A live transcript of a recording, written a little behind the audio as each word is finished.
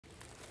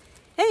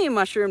Hey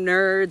mushroom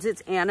nerds,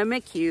 it's Anna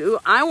McHugh.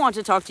 I want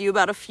to talk to you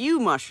about a few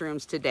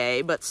mushrooms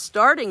today, but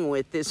starting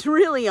with this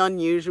really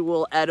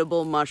unusual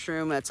edible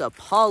mushroom. It's a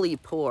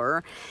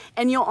polypore,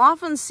 and you'll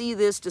often see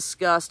this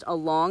discussed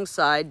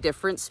alongside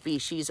different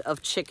species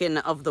of chicken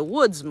of the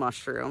woods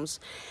mushrooms,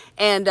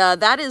 and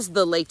that is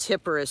the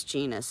Laetiporus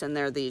genus, and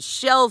they're these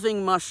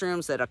shelving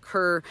mushrooms that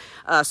occur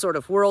sort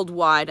of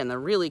worldwide, and they're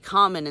really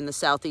common in the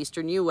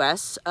southeastern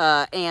US,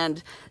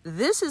 and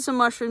this is a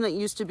mushroom that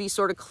used to be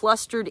sort of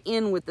clustered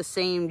in with the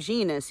same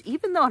genus,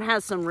 even though it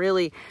has some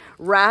really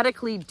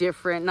radically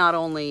different, not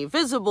only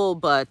visible,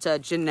 but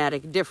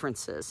genetic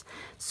differences.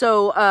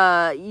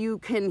 So you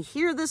can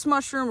hear this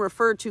mushroom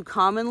referred to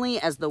commonly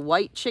as the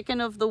white chicken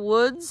of the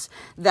woods.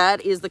 That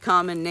is the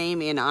common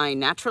name in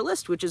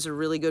iNaturalist, which is a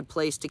really good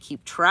place to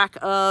keep track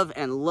of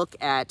and look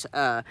at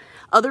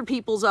other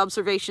people's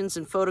observations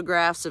and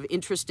photographs of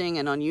interesting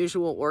and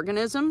unusual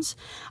organisms.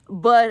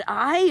 But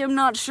I am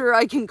not sure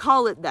I can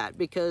call it that,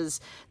 because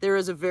there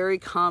is a very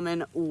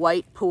common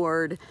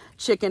white-pored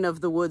chicken of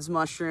the woods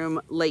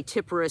mushroom,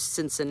 Laetiporus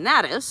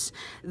cincinnatus,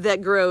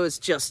 that grows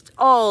just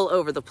all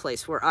over the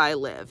place where I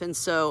live. And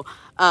so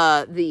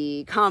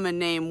the common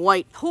name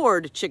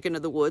white-pored chicken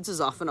of the woods is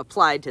often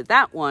applied to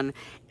that one.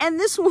 And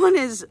this one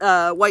is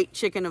white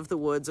chicken of the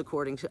woods,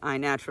 according to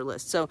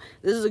iNaturalist. So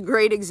this is a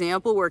great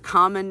example where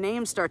common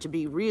names start to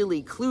be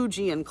really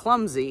kludgy and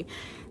clumsy.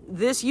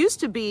 This used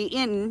to be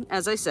in,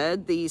 as I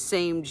said, the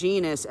same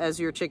genus as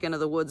your chicken of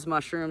the woods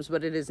mushrooms,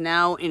 but it is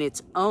now in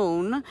its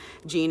own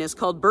genus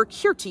called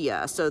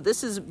Berkcurtia. So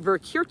this is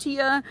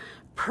Berkcurtia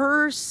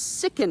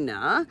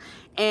persicina,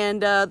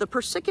 and the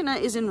persicina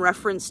is in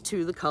reference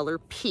to the color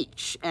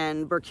peach.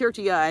 And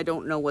Berkcurtia, I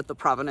don't know what the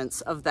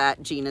provenance of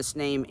that genus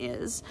name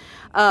is,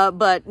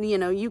 but you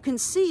know, you can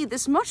see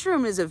this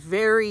mushroom is a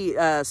very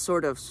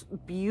sort of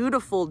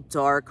beautiful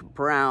dark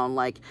brown,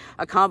 like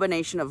a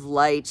combination of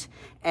light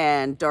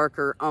and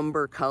darker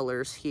umber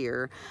colors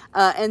here.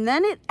 And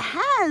then it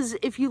has,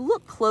 if you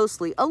look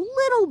closely, a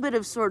little bit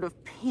of sort of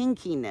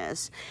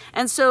pinkiness.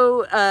 And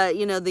so,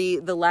 you know,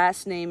 the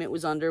last name it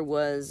was under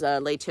was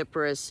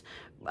Laetiporus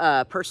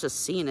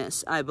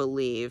persicina, I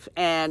believe.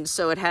 And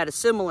so it had a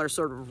similar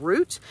sort of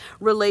root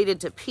related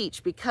to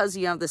peach, because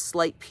you have this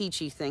slight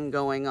peachy thing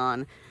going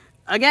on.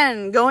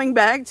 Again, going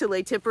back to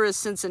Laetiporus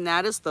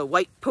cincinnatus, the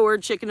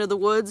white-pored chicken of the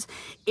woods,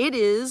 it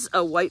is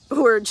a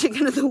white-pored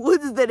chicken of the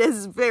woods that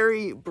has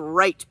very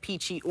bright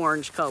peachy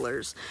orange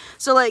colors.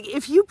 So, like,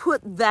 if you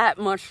put that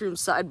mushroom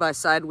side by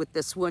side with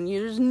this one,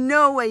 there's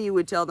no way you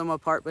would tell them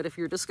apart. But if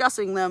you're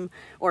discussing them,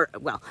 or,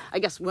 well, I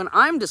guess when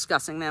I'm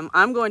discussing them,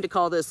 I'm going to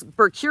call this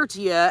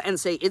Berkcurtia and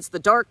say it's the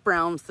dark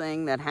brown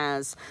thing that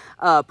has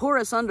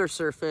porous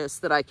undersurface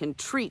that I can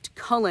treat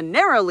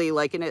culinarily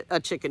like a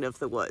chicken of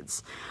the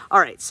woods.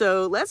 All right,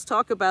 so let's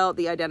talk about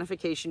the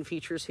identification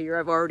features here.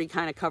 I've already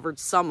kind of covered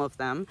some of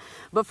them.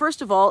 But first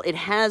of all, it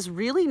has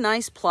really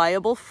nice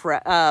pliable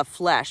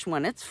flesh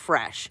when it's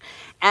fresh.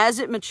 As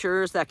it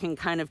matures, that can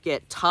kind of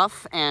get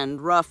tough and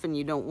rough, and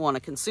you don't want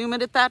to consume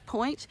it at that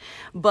point.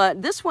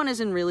 But this one is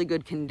in really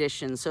good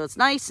condition, so it's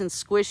nice and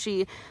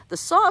squishy. The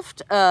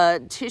soft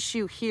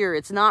tissue here,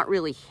 it's not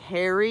really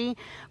hairy,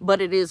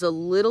 but it is a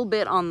little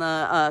bit on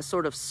the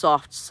sort of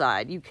soft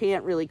side. You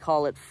can't really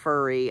call it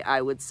furry,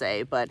 I would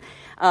say, but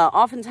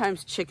oftentimes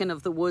chicken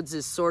of the woods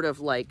is sort of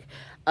like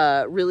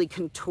really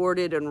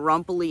contorted and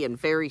rumply and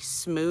very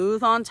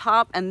smooth on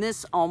top, and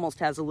this almost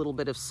has a little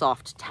bit of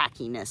soft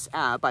tackiness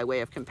by way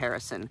of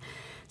comparison.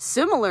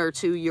 Similar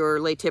to your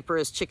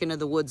Laetiporus chicken of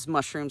the woods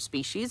mushroom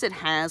species, it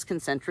has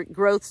concentric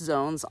growth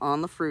zones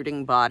on the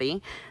fruiting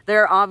body.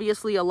 They're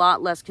obviously a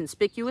lot less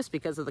conspicuous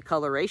because of the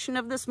coloration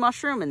of this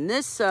mushroom, and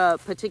this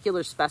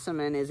particular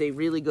specimen is a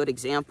really good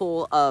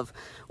example of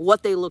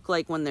what they look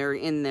like when they're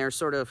in their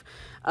sort of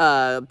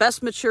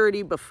best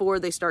maturity before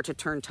they start to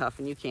turn tough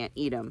and you can't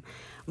eat them.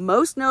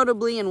 Most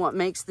notably, and what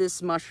makes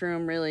this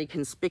mushroom really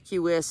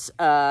conspicuous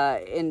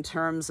in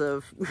terms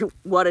of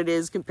what it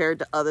is compared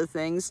to other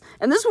things,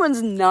 and this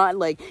one's not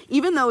like,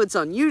 even though it's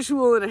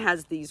unusual and it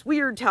has these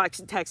weird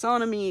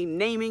taxonomy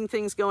naming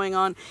things going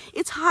on,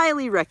 it's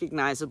highly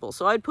recognizable.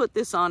 So I'd put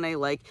this on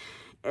a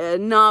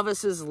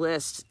novices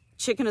list.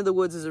 Chicken of the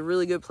woods is a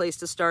really good place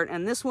to start,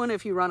 and this one,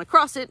 if you run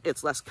across it,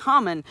 it's less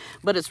common,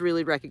 but it's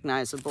really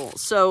recognizable.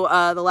 So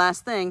the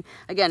last thing,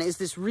 again, is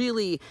this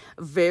really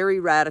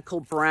very radical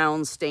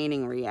brown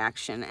staining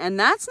reaction, and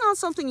that's not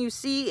something you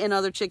see in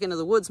other chicken of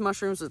the woods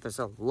mushrooms. There's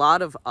a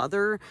lot of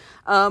other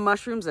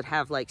mushrooms that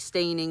have like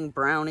staining,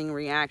 browning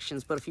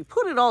reactions, but if you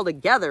put it all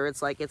together,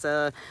 it's like it's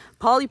a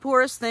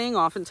polyporous thing.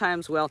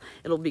 Oftentimes, well,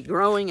 it'll be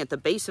growing at the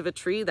base of a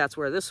tree. That's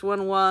where this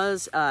one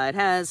was. It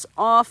has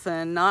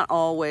often, not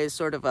always,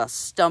 sort of a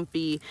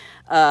stumpy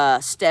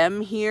stem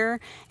here,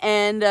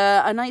 and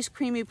a nice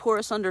creamy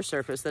porous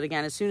undersurface that,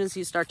 again, as soon as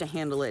you start to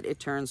handle it, it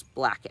turns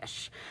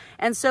blackish.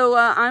 And so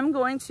I'm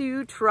going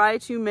to try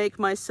to make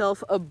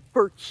myself a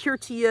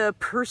Berkcurtia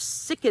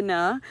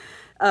persicina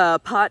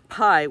pot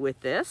pie with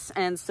this.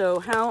 And so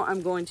how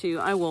I'm going to,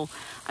 I will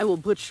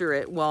butcher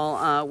it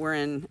while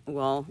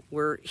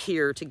we're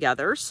here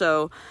together.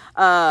 So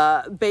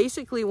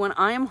basically when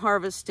I am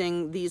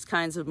harvesting these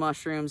kinds of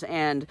mushrooms,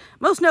 and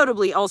most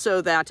notably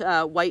also that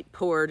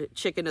white-pored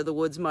chicken of the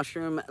woods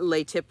mushroom,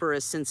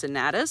 Laetiporus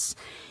cincinnatus,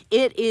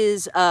 it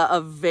is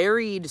a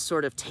varied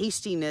sort of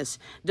tastiness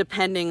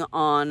depending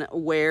on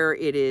where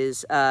it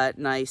is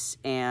nice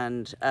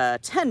and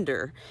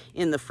tender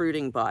in the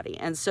fruiting body.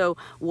 And so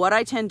what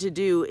I tend to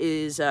do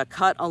is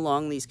cut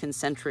along these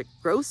concentric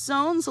growth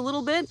zones a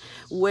little bit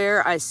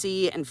where I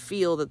see and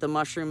feel that the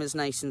mushroom is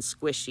nice and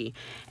squishy.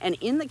 And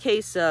in the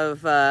case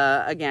of,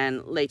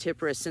 again,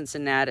 Laetiporus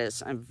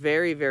cincinnatus, I'm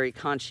very, very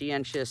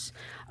conscientious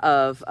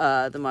of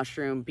the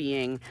mushroom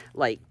being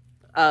like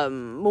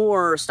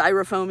more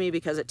styrofoamy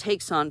because it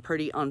takes on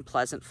pretty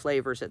unpleasant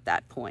flavors at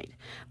that point.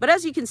 But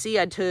as you can see,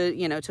 I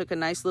took a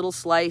nice little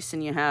slice,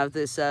 and you have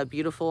this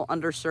beautiful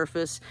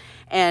undersurface.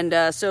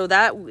 And so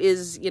that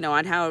is,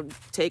 I'd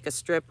take a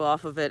strip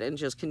off of it and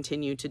just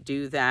continue to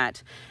do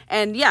that.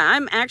 And yeah,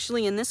 I'm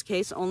actually in this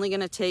case only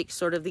going to take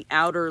sort of the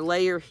outer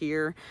layer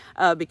here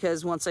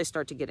because once I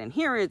start to get in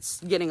here, it's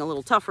getting a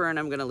little tougher, and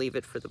I'm going to leave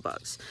it for the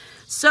bugs.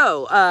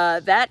 So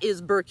that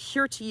is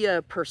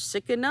Berkcurtia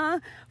persicina,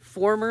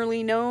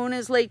 formerly known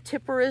as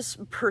Laetiporus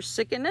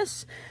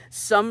persicinus,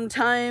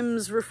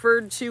 sometimes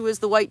referred to as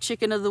the white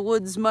chicken of the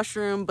woods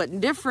mushroom, but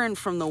different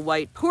from the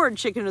white-pored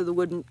chicken of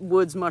the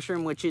woods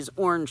mushroom, which is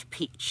orange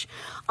peach,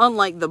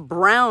 unlike the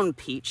brown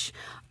peach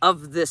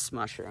of this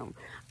mushroom.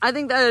 I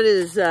think that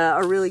is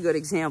a really good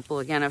example,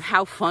 again, of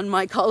how fun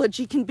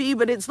mycology can be,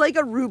 but it's like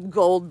a Rube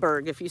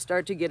Goldberg. If you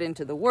start to get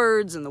into the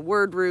words and the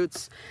word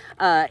roots,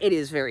 it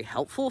is very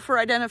helpful for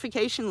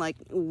identification. Like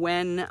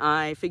when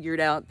I figured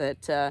out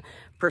that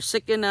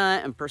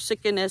persicina and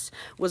persicinus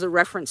was a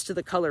reference to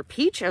the color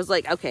peach, I was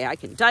like, okay, I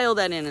can dial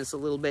that in. It's a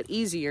little bit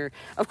easier.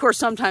 Of course,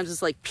 sometimes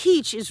it's like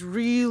peach is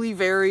really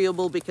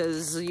variable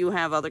because you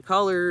have other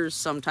colors.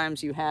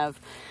 Sometimes you have,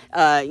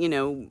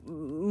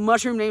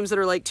 mushroom names that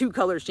are like two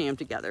colors jammed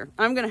together.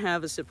 I'm going to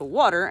have a sip of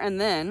water, and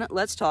then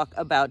let's talk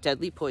about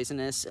deadly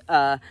poisonous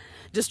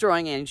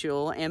destroying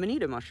angel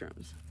Amanita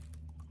mushrooms.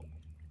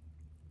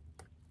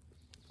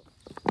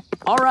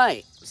 All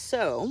right,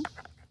 so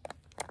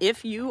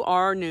if you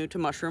are new to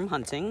mushroom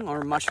hunting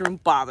or mushroom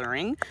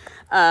bothering,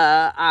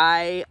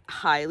 I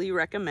highly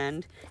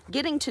recommend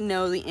getting to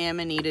know the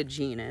Amanita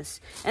genus.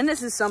 And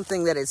this is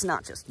something that is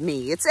not just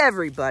me, it's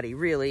everybody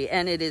really.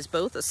 And it is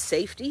both a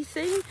safety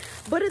thing,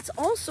 but it's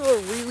also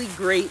a really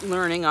great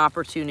learning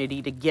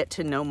opportunity to get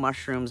to know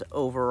mushrooms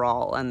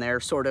overall and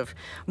their sort of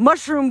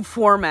mushroom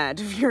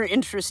format if you're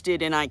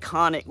interested in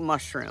iconic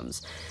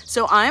mushrooms.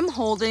 So I'm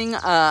holding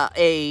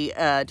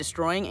a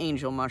destroying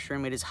angel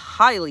mushroom. It is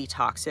highly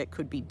toxic,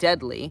 could be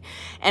deadly,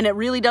 and it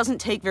really doesn't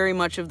take very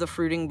much of the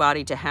fruiting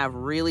body to have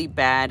really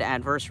bad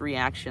adverse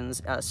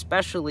reactions,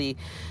 especially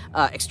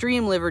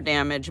extreme liver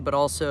damage, but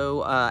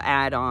also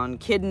add-on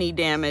kidney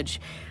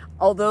damage.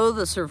 Although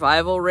the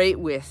survival rate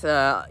with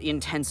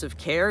intensive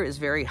care is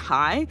very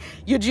high,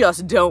 you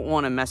just don't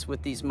want to mess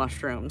with these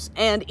mushrooms.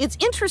 And it's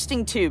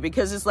interesting too,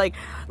 because it's like,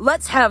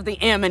 let's have the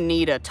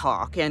Amanita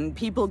talk, and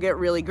people get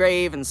really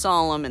grave and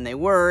solemn, and they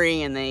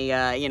worry, and they,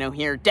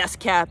 hear death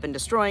cap and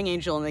destroying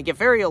angel, and they get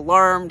very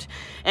alarmed,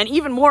 and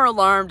even more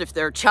alarmed if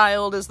their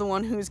child is the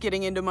one who's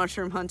getting into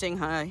mushroom hunting.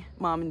 Hi,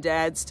 mom and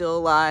dad, still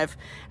alive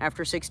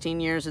after 16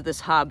 years of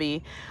this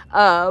hobby.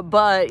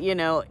 But,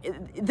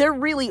 there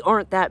really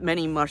aren't that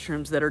many mushrooms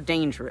that are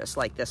dangerous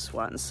like this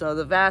one. So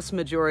the vast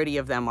majority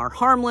of them are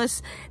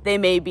harmless. They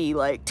may be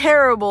like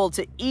terrible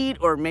to eat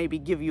or maybe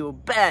give you a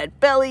bad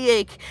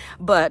bellyache,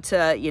 but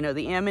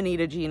the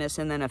Amanita genus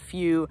and then a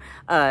few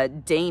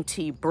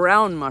dainty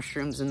brown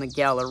mushrooms in the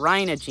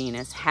Gallerina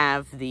genus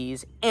have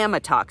these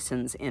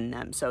amatoxins in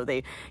them. So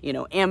they,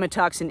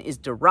 amatoxin is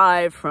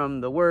derived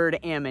from the word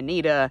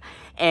Amanita,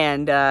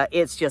 and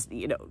it's just,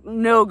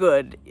 no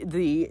good.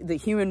 The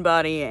human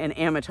body and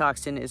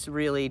amatoxin is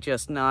really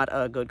just not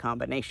a good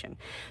combination.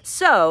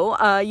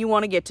 So you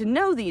want to get to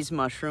know these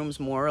mushrooms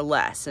more or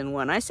less. And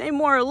when I say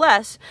more or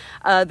less,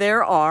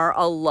 there are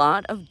a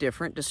lot of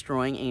different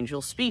destroying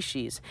angel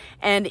species.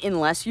 And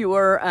unless you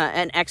are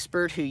an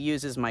expert who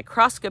uses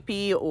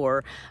microscopy,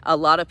 or a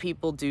lot of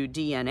people do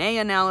DNA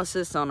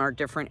analysis on our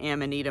different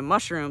Amanita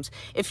mushrooms,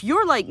 if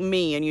you're like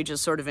me and you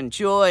just sort of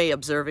enjoy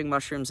observing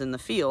mushrooms in the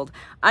field,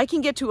 I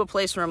can get to a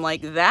place where I'm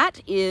like, that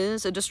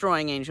is a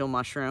destroying angel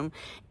mushroom,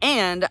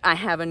 and I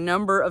have a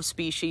number of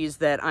species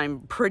that I'm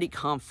pretty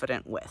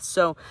confident with.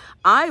 So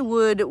I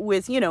would,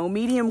 with,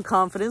 medium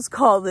confidence,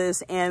 call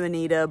this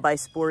Amanita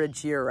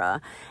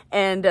bisporagira.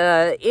 And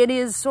it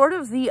is sort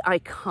of the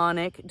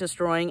iconic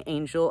destroying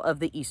angel of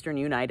the eastern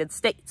United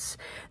States.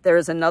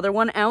 There's another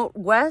one out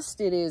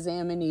west. It is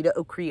Amanita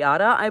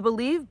ocreata, I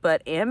believe,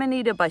 but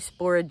Amanita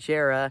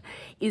bisporagira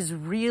is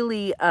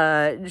really,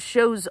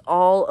 shows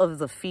all of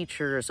the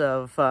features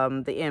of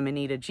the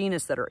Amanita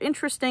genus that are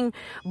interesting,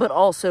 but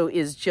also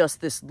is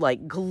just this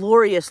like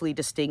gloriously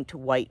distinct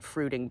white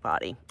fruiting body.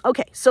 body.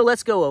 Okay, so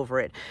let's go over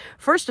it.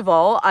 First of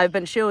all, I've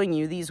been showing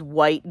you these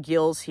white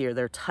gills here.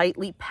 They're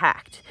tightly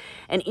packed.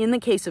 And in the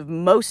case of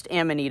most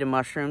Amanita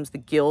mushrooms, the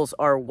gills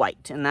are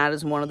white. And that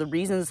is one of the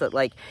reasons that,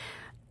 like,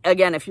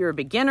 again, if you're a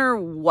beginner,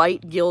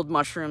 white gilled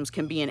mushrooms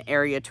can be an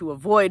area to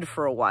avoid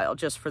for a while,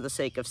 just for the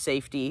sake of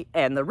safety.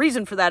 And the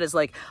reason for that is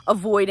like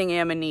avoiding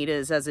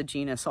Amanitas as a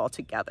genus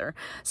altogether.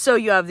 So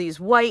you have these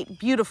white,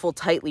 beautiful,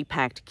 tightly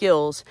packed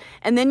gills.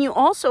 And then you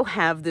also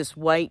have this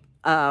white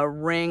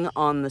ring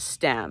on the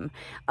stem.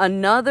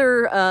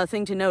 Another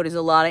thing to note is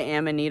a lot of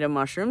Amanita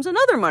mushrooms and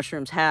other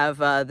mushrooms have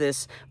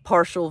this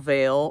partial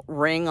veil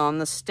ring on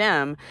the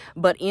stem.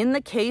 But in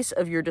the case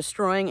of your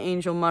destroying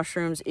angel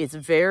mushrooms, it's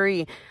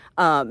very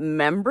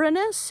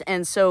membranous,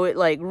 and so it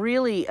like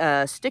really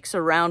sticks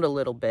around a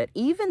little bit.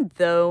 Even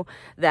though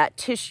that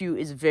tissue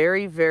is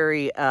very,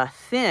 very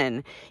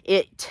thin,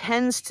 it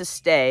tends to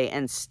stay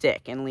and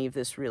stick and leave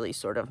this really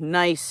sort of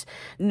nice,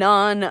 a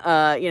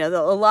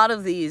lot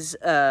of these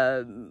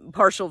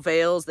partial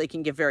veils, they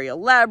can get very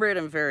elaborate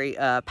and very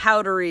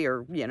powdery,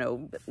 or,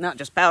 not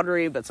just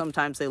powdery, but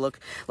sometimes they look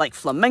like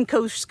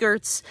flamenco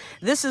skirts.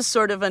 This is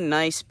sort of a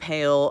nice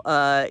pale,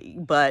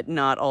 but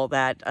not all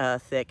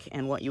that thick,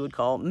 and what you would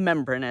call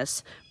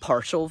membranous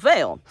partial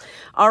veil.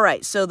 All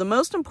right, so the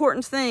most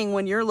important thing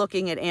when you're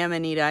looking at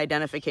Amanita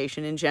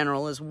identification in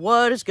general is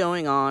what is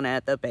going on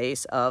at the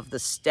base of the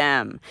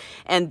stem.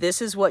 And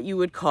this is what you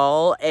would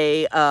call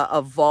a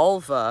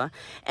vulva.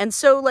 And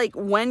so, like,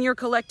 when you're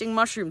collecting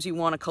mushrooms, you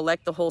want to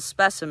collect the whole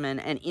specimen.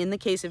 And in the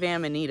case of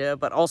Amanita,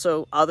 but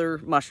also other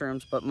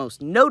mushrooms, but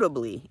most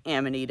notably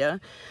Amanita,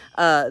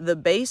 the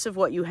base of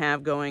what you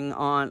have going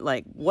on,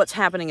 like what's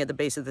happening at the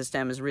base of the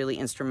stem, is really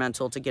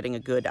instrumental to getting a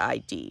good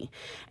ID.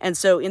 And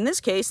so in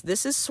this case,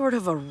 this is sort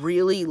of a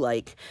really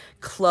like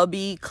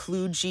clubby,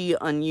 kludgy,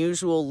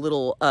 unusual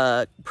little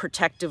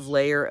protective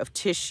layer of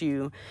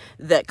tissue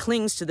that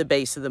clings to the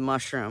base of the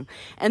mushroom.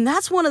 And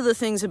that's one of the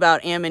things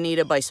about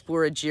Amanita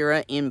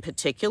bisporogira in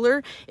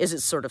particular, is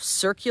it's sort of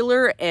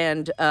circular,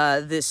 and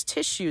this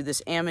tissue,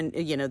 this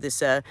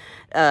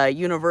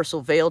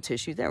universal veil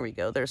tissue, there we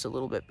go, there's a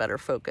little bit better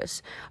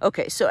focus.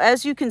 Okay, so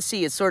as you can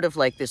see, it's sort of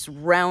like this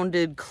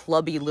rounded,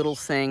 clubby little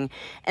thing,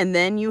 and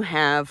then you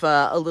have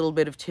a little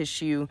bit of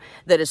tissue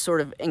that is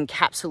sort of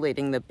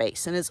encapsulating the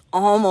base, and it's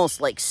almost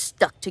like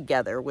stuck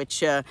together, which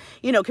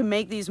can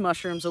make these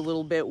mushrooms a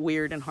little bit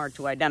weird and hard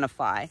to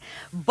identify.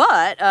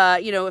 But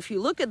if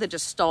you look at the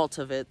gestalt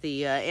of it,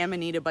 the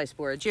Amanita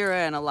bisporogira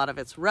and a lot of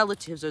its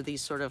relatives are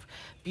these sort of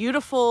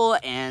beautiful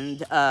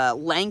and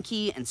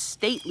lanky and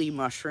stately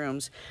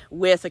mushrooms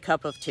with a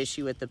cup of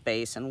tissue at the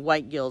base and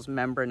white gills,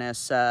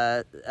 membranous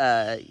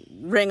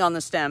ring on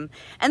the stem.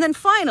 And then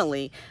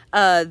finally,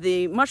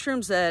 the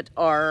mushrooms that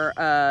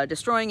are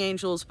destroying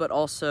angels, but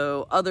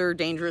also other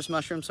dangerous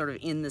mushrooms sort of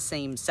in the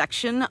same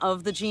section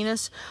of the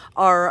genus,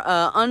 are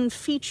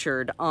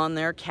unfeatured on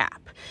their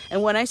cap.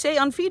 And when I say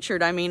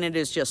unfeatured, I mean it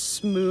is just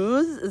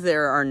smooth.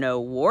 There are no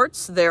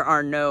warts. There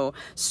are no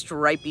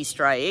stripy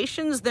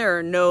striations. There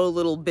are no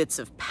little bits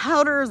of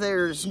powder.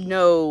 There's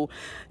no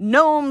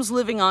gnomes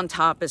living on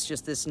top. It's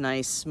just this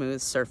nice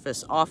smooth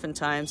surface.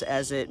 Oftentimes,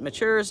 as it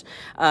matures,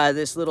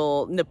 this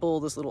little nipple,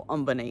 this little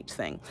umbonate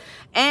thing.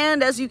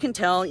 And as you can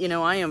tell,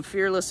 I am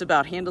fearless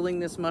about handling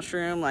this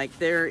mushroom. Like,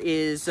 there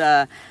is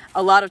a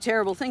lot of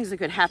terrible things that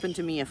could happen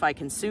to me if I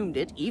consumed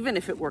it, even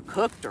if it were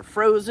cooked or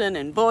frozen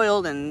and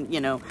boiled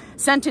and,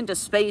 sent into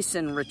space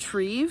and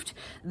retrieved.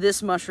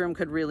 This mushroom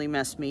could really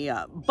mess me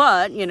up.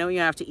 But, you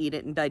have to eat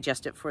it and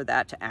digest it for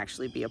that to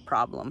actually be a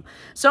problem.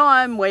 So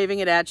I'm waving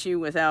it at you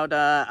without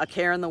a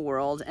care in the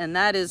world. And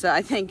that is,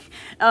 I think,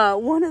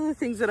 one of the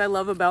things that I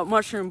love about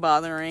mushroom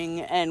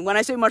bothering. And when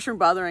I say mushroom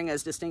bothering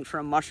as distinct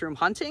from mushroom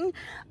hunting,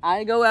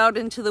 I go out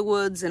into the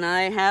woods and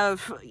I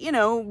have,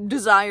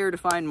 desire to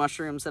find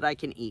mushrooms that I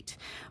can eat.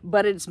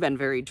 But it's been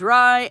very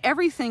dry.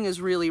 Everything is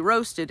really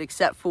roasted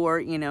except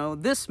for,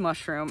 this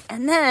mushroom.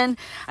 And then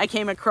I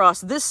came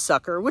across this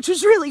sucker, which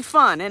was really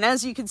fun. And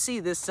as you can see,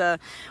 this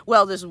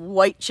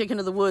white chicken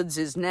of the woods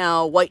is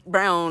now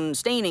white-brown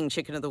staining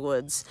chicken of the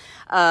woods.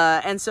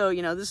 And so,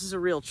 this is a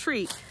real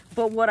treat.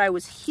 But what I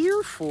was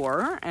here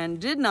for and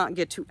did not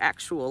get to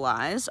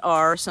actualize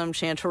are some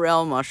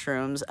chanterelle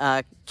mushrooms.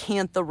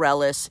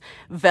 Cantharellus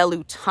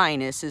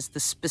velutinus is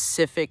the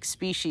specific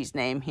species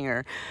name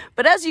here.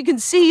 But as you can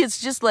see, it's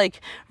just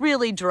like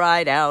really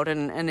dried out,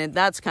 and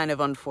that's kind of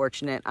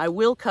unfortunate. I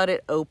will cut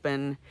it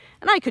open,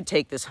 and I could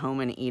take this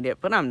home and eat it,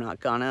 but I'm not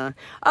gonna.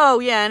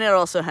 Oh yeah, and it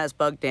also has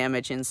bug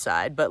damage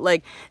inside. But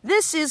like,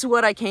 this is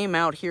what I came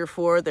out here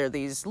for. They're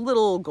these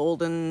little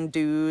golden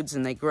dudes,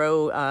 and they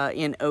grow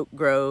in oak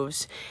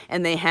groves,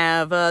 and they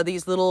have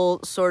these little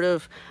sort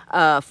of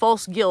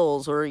false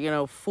gills,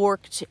 or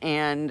forked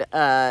and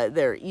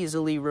They're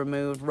easily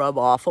removed,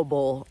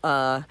 rub-offable,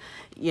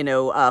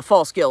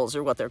 false gills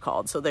are what they're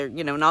called. So they're,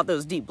 not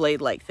those deep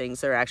blade-like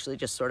things. They're actually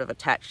just sort of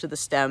attached to the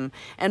stem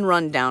and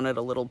run down it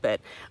a little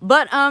bit.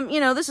 But,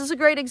 this is a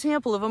great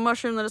example of a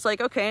mushroom that is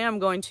like, okay, I'm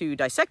going to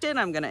dissect it,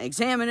 I'm going to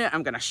examine it,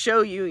 I'm going to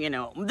show you,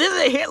 this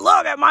is it,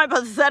 look at my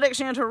pathetic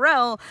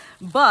chanterelle,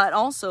 but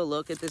also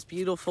look at this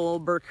beautiful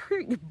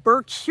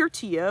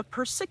Berkcurtia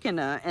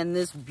persicina and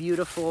this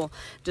beautiful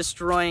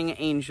destroying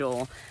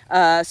angel.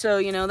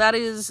 So, that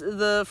is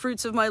the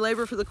fruits of my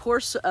labor for the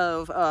course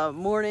of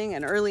morning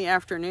and early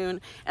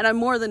afternoon, and I'm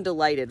more than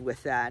delighted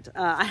with that.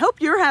 I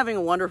hope you're having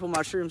a wonderful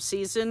mushroom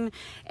season,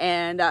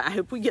 and I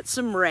hope we get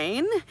some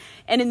rain,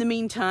 and in the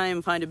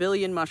meantime, find a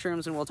billion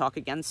mushrooms, and we'll talk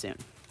again soon.